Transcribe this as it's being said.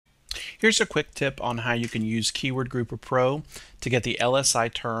Here's a quick tip on how you can use KeywordGrouper Pro to get the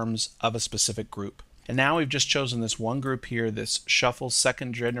LSI terms of a specific group. And now we've just chosen this one group here, this shuffle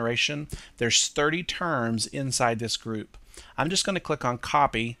second generation. There's 30 terms inside this group. I'm just going to click on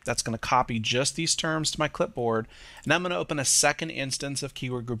copy. That's going to copy just these terms to my clipboard, and I'm going to open a second instance of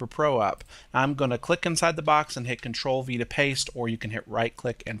KeywordGrouper Pro up. I'm going to click inside the box and hit Control V to paste, or you can hit right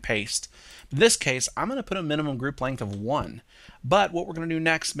click and paste. In this case, I'm going to put a minimum group length of 1, but what we're going to do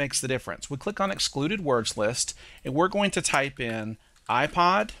next makes the difference. We click on excluded words list, and we're going to type in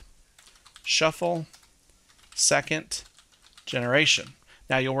iPod shuffle second generation.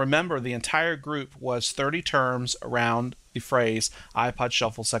 Now you'll remember the entire group was 30 terms around the phrase iPod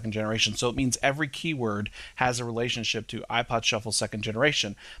Shuffle second generation. So it means every keyword has a relationship to iPod Shuffle second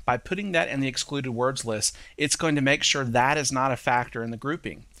generation. By putting that in the excluded words list, it's going to make sure that is not a factor in the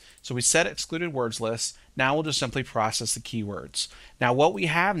grouping. So we set excluded words list. Now we'll just simply process the keywords. Now what we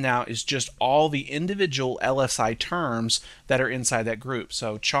have now is just all the individual LSI terms that are inside that group.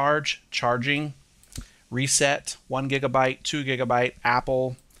 So charge, charging, reset, 1 gigabyte, 2 gigabyte,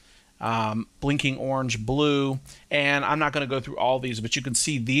 Apple, blinking orange, blue, and I'm not going to go through all these, but you can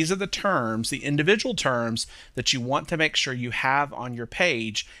see these are the terms, the individual terms that you want to make sure you have on your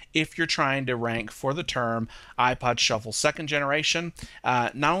page if you're trying to rank for the term iPod Shuffle second generation.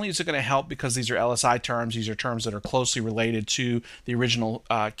 Not only is it going to help because these are LSI terms, these are terms that are closely related to the original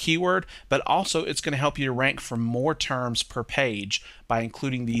keyword, but also it's going to help you to rank for more terms per page by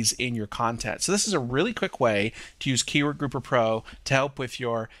including these in your content. So this is a really quick way to use KeywordGrouper Pro to help with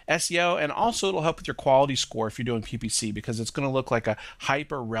your SEO, and also it'll help with your quality score if you're doing PPC, because it's going to look like a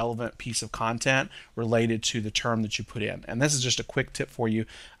hyper relevant piece of content related to the term that you put in. And this is just a quick tip for you.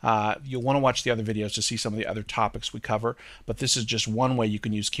 You'll want to watch the other videos to see some of the other topics we cover, but this is just one way you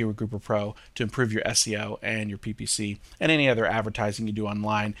can use KeywordGrouper Pro to improve your SEO and your PPC and any other advertising you do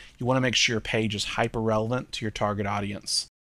online. You want to make sure your page is hyper relevant to your target audience.